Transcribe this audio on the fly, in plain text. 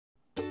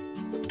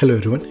Hello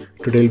everyone,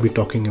 today we'll be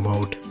talking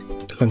about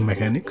lung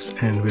mechanics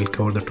and we'll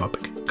cover the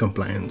topic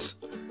compliance.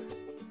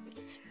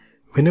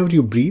 Whenever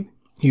you breathe,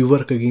 you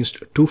work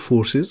against two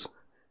forces.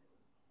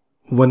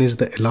 One is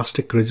the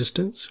elastic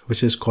resistance,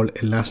 which is called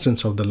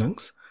elastance of the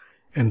lungs,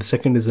 and the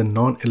second is the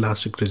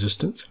non-elastic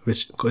resistance,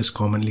 which is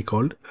commonly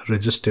called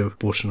resistive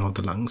portion of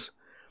the lungs.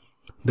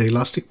 The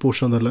elastic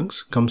portion of the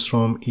lungs comes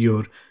from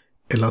your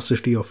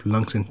elasticity of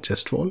lungs and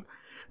chest wall.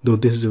 Though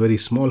this is a very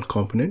small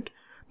component,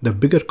 the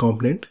bigger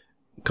component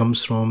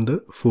comes from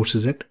the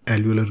forces at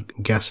alveolar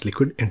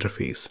gas-liquid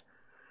interface.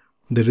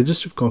 The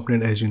resistive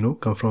component, as you know,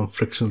 comes from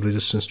frictional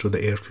resistance to the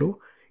airflow,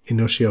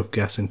 inertia of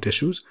gas in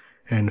tissues,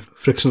 and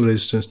frictional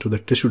resistance to the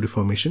tissue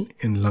deformation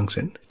in lungs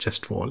and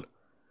chest wall.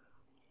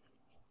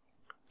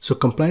 So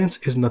compliance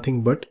is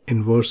nothing but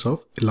inverse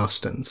of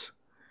elastance,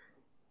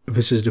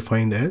 which is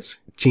defined as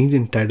change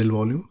in tidal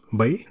volume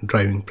by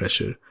driving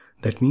pressure.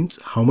 That means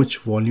how much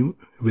volume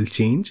will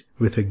change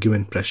with a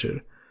given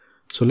pressure.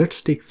 So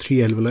let's take three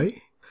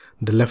alveoli.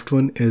 The left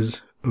one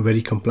is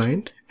very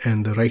compliant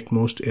and the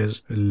rightmost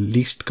is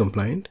least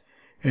compliant.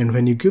 And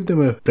when you give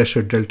them a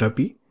pressure delta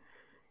P,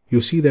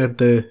 you see that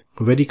the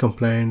very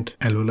compliant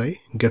alveoli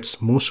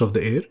gets most of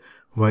the air,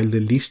 while the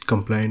least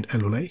compliant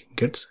alveoli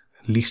gets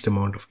least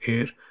amount of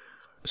air.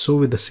 So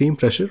with the same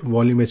pressure,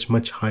 volume is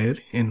much higher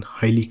in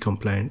highly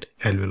compliant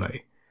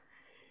alveoli.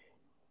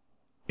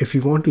 If you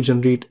want to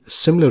generate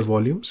similar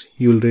volumes,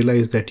 you will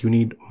realize that you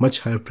need much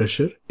higher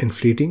pressure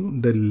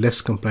inflating the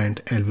less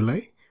compliant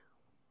alveoli.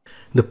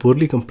 The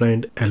poorly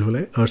compliant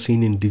alveoli are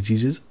seen in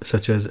diseases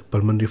such as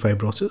pulmonary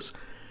fibrosis,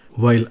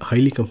 while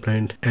highly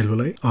compliant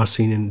alveoli are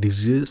seen in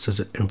diseases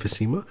such as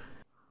emphysema.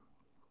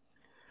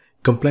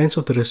 Compliance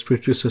of the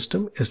respiratory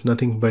system is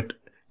nothing but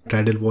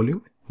tidal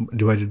volume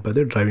divided by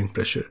the driving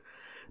pressure.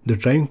 The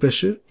driving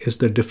pressure is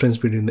the difference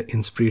between the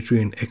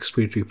inspiratory and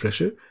expiratory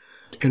pressure.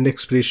 End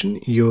expiration,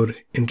 your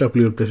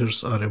intrapleural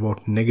pressures are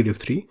about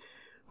 -3,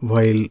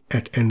 while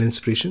at end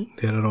inspiration,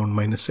 they are around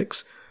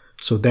 -6.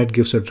 So that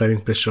gives a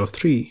driving pressure of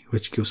 3,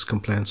 which gives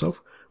compliance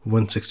of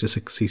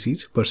 166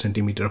 cc's per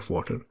centimeter of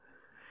water.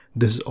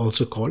 This is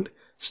also called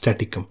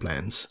static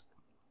compliance.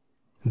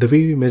 The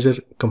way we measure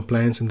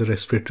compliance in the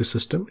respiratory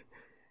system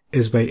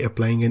is by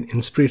applying an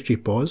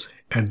inspiratory pause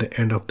at the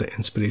end of the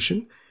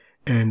inspiration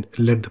and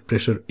let the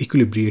pressure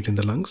equilibrate in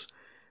the lungs.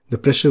 The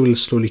pressure will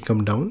slowly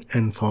come down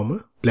and form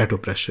a plateau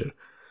pressure.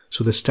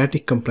 So the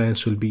static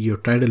compliance will be your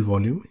tidal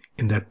volume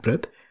in that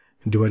breath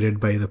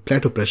divided by the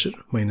plateau pressure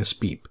minus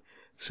PEEP.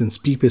 Since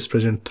PEEP is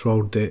present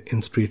throughout the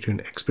inspiratory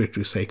and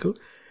expiratory cycle,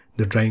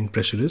 the driving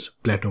pressure is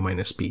plateau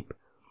minus PEEP.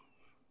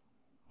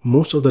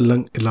 Most of the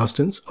lung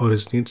elastance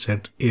originates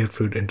at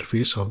air-fluid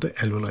interface of the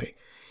alveoli.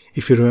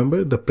 If you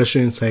remember, the pressure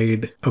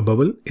inside a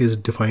bubble is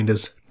defined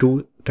as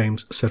 2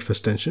 times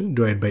surface tension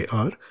divided by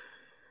R.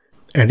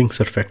 Adding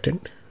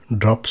surfactant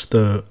drops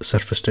the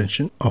surface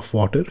tension of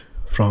water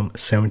from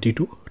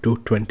 72 to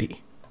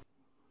 20.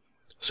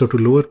 So to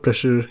lower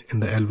pressure in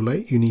the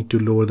alveoli, you need to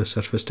lower the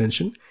surface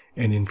tension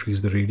and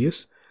increase the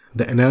radius.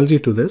 The analogy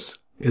to this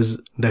is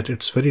that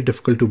it's very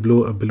difficult to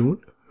blow a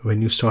balloon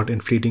when you start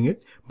inflating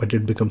it, but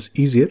it becomes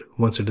easier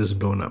once it is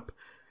blown up.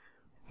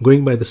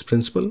 Going by this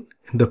principle,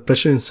 the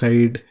pressure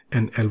inside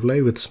an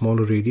alveoli with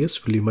smaller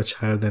radius will be much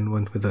higher than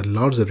one with a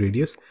larger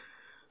radius.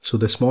 So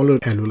the smaller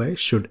alveoli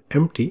should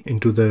empty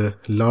into the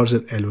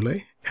larger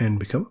alveoli and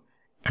become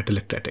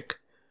atelectatic.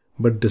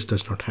 But this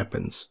does not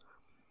happen.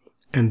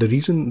 And the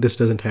reason this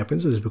doesn't happen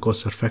is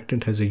because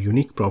surfactant has a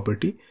unique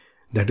property,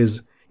 that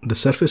is, the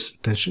surface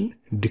tension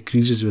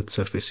decreases with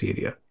surface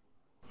area.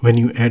 When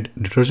you add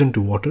detergent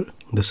to water,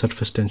 the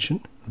surface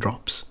tension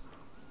drops.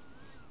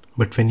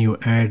 But when you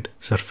add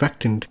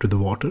surfactant to the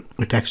water,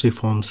 it actually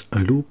forms a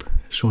loop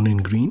shown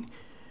in green.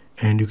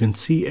 And you can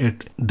see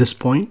at this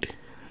point,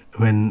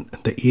 when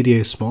the area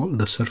is small,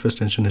 the surface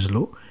tension is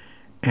low.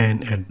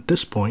 And at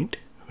this point,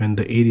 when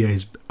the area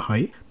is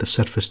high, the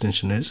surface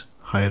tension is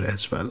higher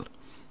as well.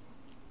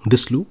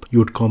 This loop you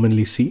would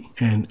commonly see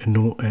and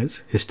know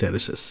as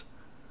hysteresis.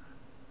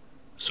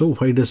 So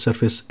why does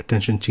surface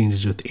tension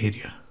changes with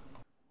area?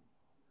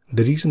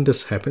 The reason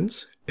this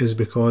happens is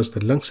because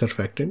the lung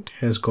surfactant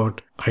has got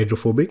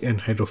hydrophobic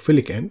and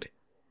hydrophilic end,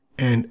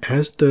 and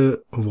as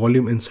the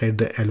volume inside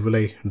the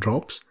alveoli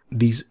drops,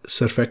 these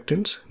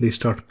surfactants, they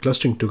start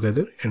clustering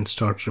together and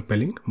start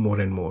repelling more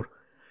and more.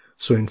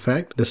 So in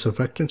fact, the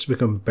surfactants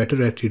become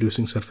better at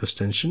reducing surface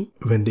tension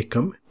when they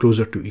come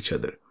closer to each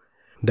other.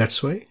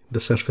 That's why the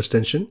surface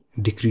tension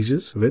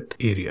decreases with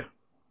area.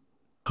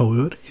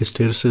 However,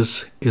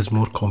 hysteresis is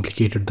more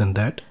complicated than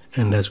that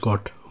and has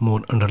got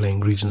more underlying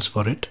reasons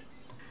for it.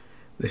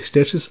 The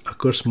hysteresis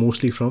occurs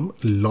mostly from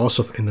loss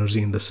of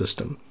energy in the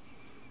system.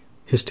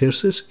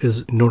 Hysteresis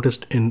is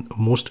noticed in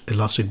most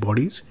elastic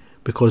bodies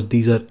because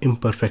these are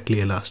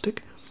imperfectly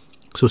elastic.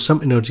 So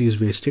some energy is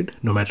wasted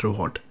no matter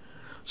what.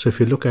 So if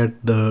you look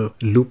at the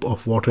loop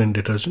of water and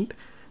detergent,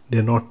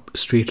 they're not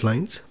straight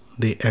lines.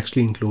 They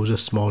actually enclose a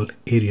small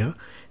area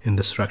in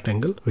this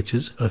rectangle, which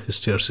is a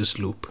hysteresis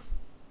loop.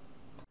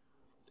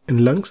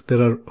 In lungs,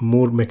 there are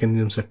more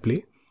mechanisms at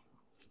play.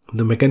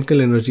 The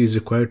mechanical energy is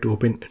required to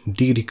open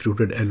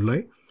de-recruited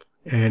alveoli,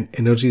 and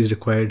energy is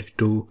required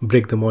to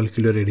break the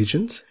molecular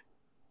adhesions.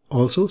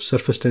 Also,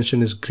 surface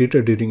tension is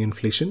greater during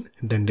inflation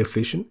than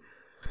deflation.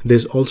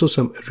 There's also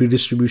some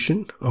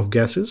redistribution of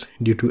gases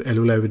due to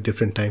alveoli with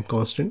different time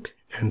constant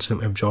and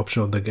some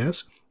absorption of the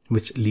gas,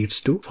 which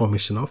leads to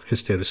formation of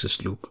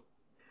hysteresis loop.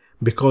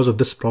 Because of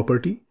this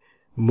property,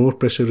 more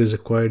pressure is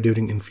required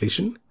during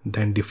inflation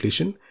than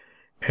deflation,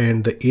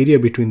 and the area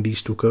between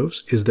these two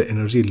curves is the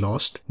energy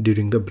lost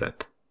during the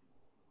breath.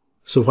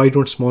 So why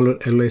don't smaller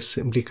alveoli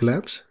simply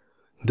collapse?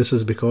 This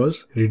is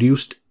because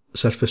reduced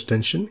surface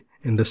tension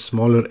in the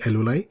smaller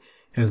alveoli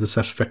as the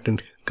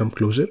surfactant come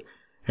closer,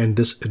 and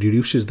this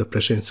reduces the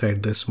pressure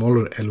inside the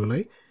smaller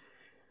alveoli.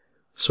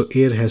 So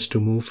air has to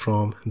move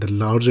from the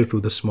larger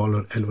to the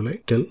smaller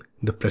alveoli till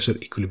the pressure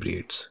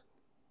equilibrates.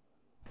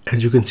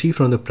 As you can see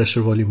from the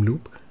pressure volume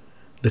loop,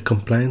 the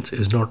compliance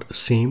is not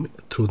same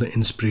through the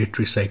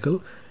inspiratory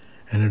cycle,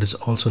 and it is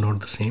also not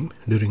the same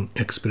during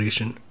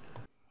expiration.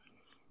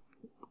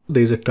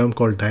 There is a term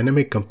called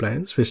dynamic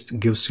compliance, which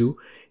gives you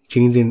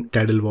change in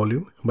tidal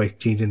volume by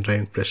change in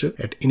driving pressure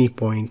at any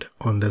point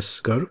on this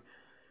curve.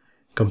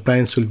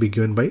 Compliance will be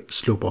given by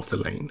slope of the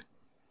line.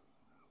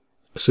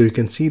 So you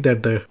can see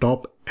that the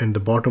top and the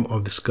bottom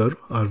of this curve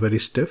are very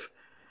stiff,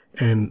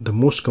 and the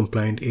most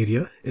compliant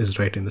area is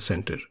right in the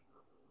center.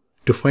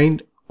 To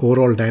find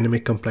overall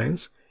dynamic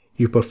compliance,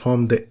 you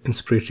perform the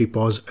inspiratory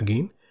pause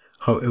again.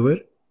 However,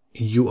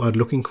 you are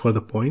looking for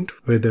the point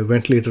where the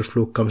ventilator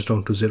flow comes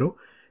down to 0,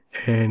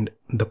 and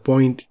the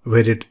point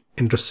where it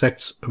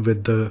intersects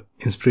with the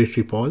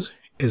inspiratory pause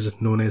is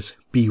known as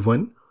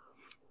P1.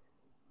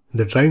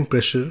 The driving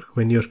pressure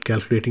when you're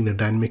calculating the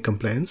dynamic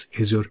compliance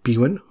is your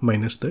P1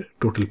 minus the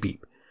total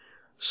PEEP.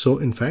 So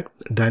in fact,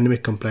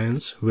 dynamic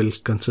compliance will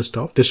consist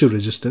of tissue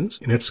resistance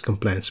in its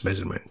compliance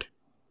measurement.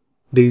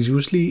 There is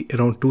usually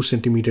around 2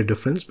 cm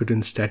difference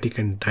between static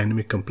and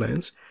dynamic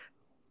compliance.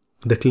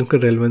 The clinical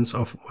relevance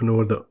of one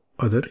over the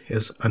other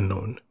is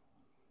unknown.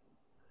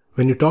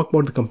 When you talk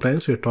about the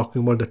compliance, we are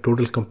talking about the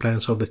total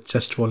compliance of the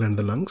chest wall and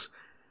the lungs.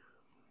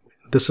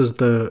 This is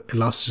the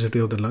elasticity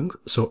of the lungs.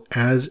 So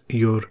as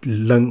your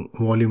lung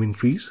volume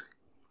increase,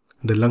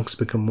 the lungs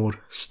become more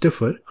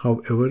stiffer.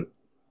 However,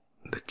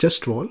 the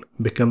chest wall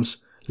becomes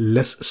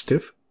less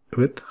stiff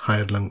with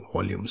higher lung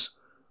volumes.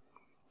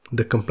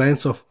 The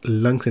compliance of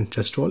lungs and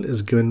chest wall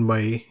is given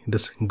by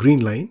this green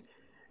line,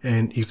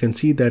 and you can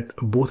see that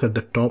both at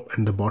the top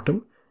and the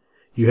bottom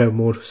you have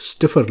more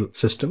stiffer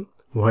system,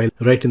 while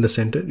right in the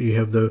center you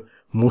have the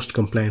most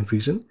compliant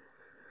region.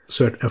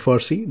 So at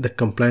FRC, the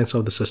compliance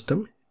of the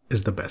system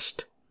is the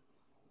best.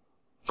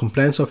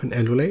 Compliance of an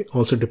alveoli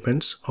also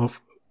depends on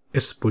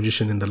its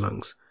position in the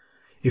lungs.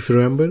 If you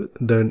remember,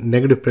 the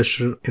negative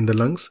pressure in the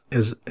lungs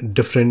is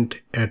different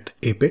at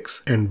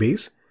apex and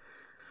base.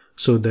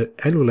 So the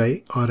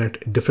alveoli are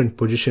at different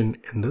position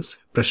in this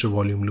pressure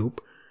volume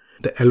loop.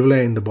 The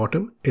alveoli in the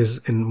bottom is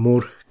in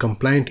more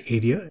compliant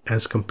area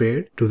as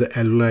compared to the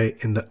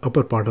alveoli in the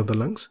upper part of the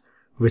lungs,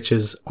 which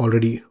is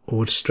already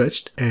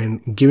overstretched,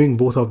 and giving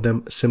both of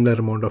them similar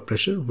amount of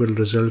pressure will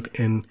result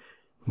in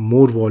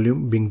more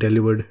volume being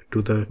delivered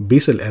to the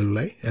basal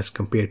alveoli as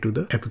compared to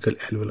the apical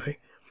alveoli.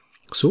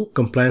 So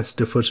compliance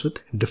differs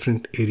with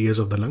different areas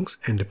of the lungs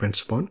and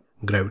depends upon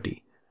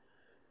gravity.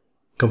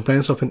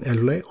 Compliance of an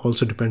alveoli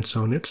also depends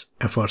on its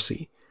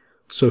FRC.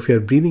 So if you are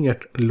breathing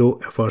at low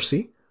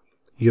FRC,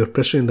 your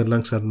pressure in the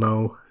lungs are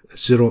now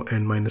 0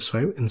 and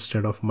 -5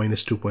 instead of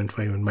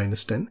 -2.5 and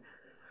 -10.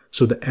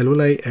 So the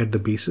alveoli at the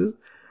bases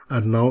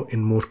are now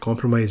in more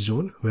compromised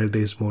zone where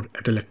there is more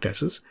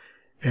atelectasis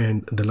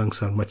and the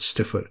lungs are much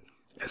stiffer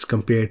as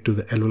compared to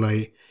the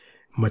alveoli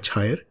much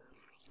higher.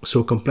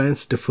 So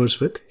compliance differs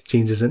with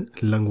changes in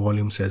lung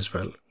volumes as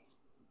well.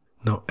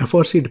 Now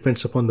FRC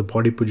depends upon the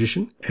body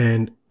position,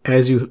 and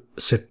as you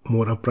sit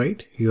more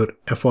upright, your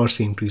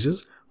FRC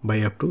increases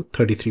by up to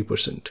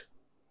 33%.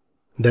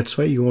 That's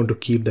why you want to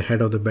keep the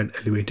head of the bed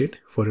elevated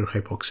for your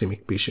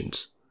hypoxemic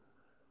patients.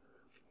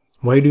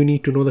 Why do you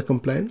need to know the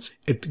compliance?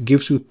 It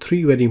gives you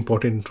 3 very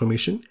important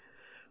information.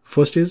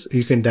 First is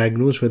you can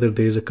diagnose whether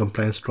there is a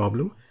compliance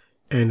problem,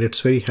 and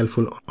it's very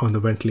helpful on the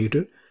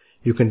ventilator.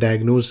 You can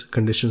diagnose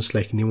conditions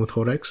like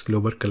pneumothorax,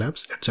 lobar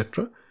collapse,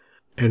 etc.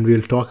 And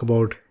we'll talk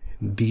about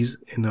these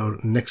in our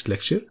next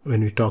lecture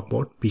when we talk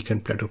about peak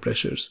and plateau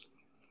pressures.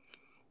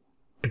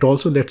 It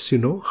also lets you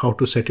know how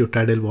to set your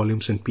tidal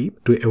volumes and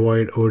PEEP to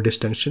avoid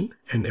overdistension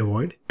and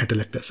avoid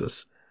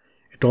atelectasis.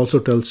 It also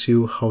tells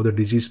you how the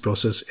disease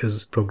process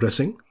is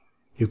progressing.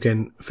 You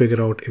can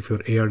figure out if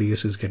your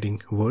ARDS is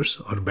getting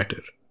worse or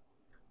better.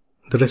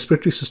 The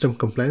respiratory system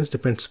compliance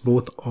depends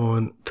both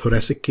on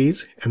thoracic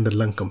case and the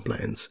lung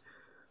compliance.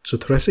 So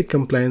thoracic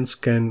compliance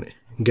can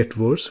get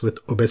worse with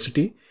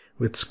obesity,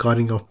 with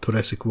scarring of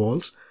thoracic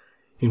walls,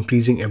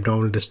 increasing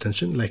abdominal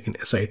distension like in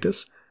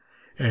ascites,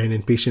 and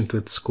in patients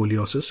with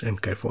scoliosis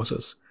and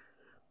kyphosis.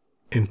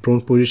 In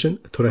prone position,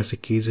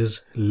 thoracic case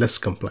is less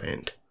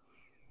compliant.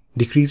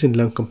 Decrease in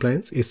lung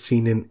compliance is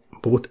seen in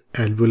both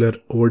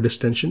alveolar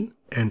overdistension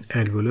and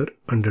alveolar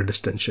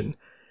underdistension,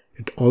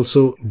 It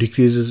also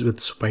decreases with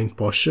supine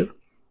posture.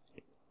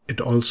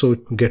 It also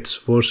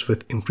gets worse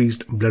with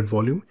increased blood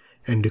volume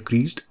and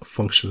decreased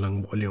functional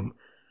lung volume.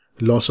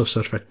 Loss of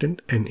surfactant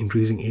and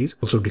increasing age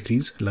also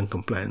decrease lung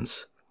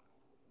compliance.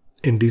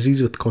 In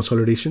disease with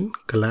consolidation,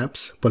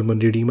 collapse,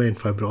 pulmonary edema, and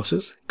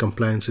fibrosis,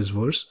 compliance is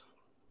worse.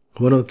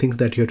 One of the things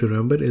that you have to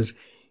remember is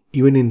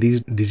even in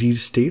these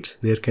disease states,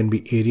 there can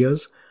be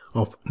areas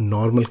of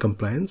normal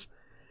compliance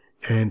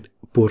and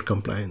poor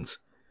compliance.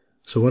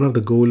 So one of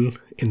the goals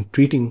in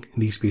treating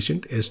these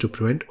patients is to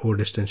prevent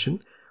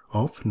overdistension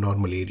of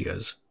normal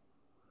areas.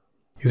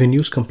 You can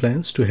use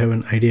compliance to have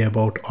an idea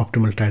about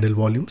optimal tidal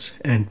volumes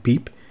and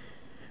PEEP.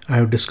 I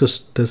have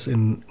discussed this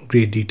in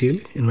great detail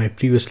in my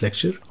previous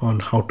lecture on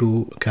how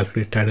to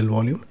calculate tidal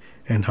volume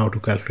and how to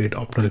calculate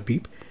optimal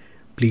PEEP.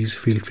 Please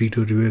feel free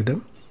to review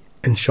them.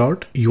 In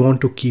short, you want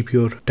to keep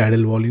your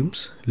tidal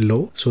volumes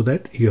low so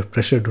that your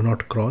pressure do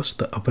not cross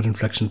the upper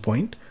inflection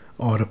point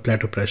or a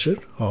plateau pressure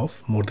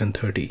of more than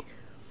 30.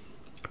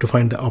 To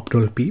find the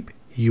optimal PEEP,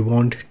 you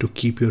want to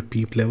keep your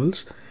PEEP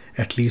levels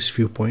at least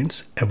few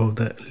points above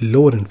the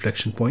lower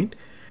inflection point,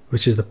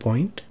 which is the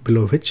point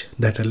below which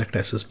that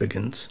atelectasis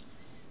begins.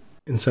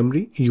 In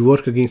summary, you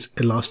work against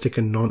elastic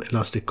and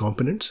non-elastic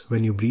components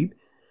when you breathe.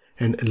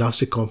 An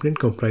elastic component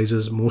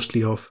comprises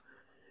mostly of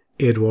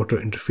air-water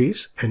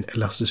interface and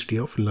elasticity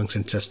of lungs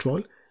and chest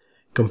wall.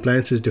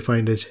 Compliance is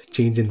defined as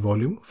change in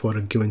volume for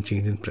a given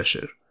change in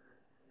pressure.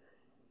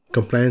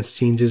 Compliance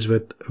changes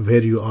with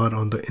where you are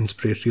on the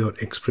inspiratory or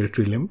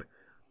expiratory limb,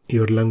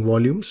 your lung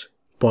volumes,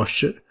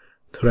 posture,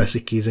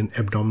 thoracic cage and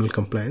abdominal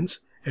compliance,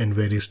 and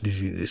various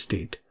disease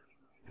state.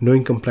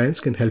 Knowing compliance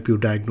can help you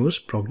diagnose,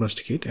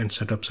 prognosticate, and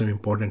set up some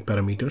important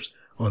parameters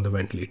on the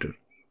ventilator.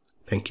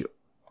 Thank you.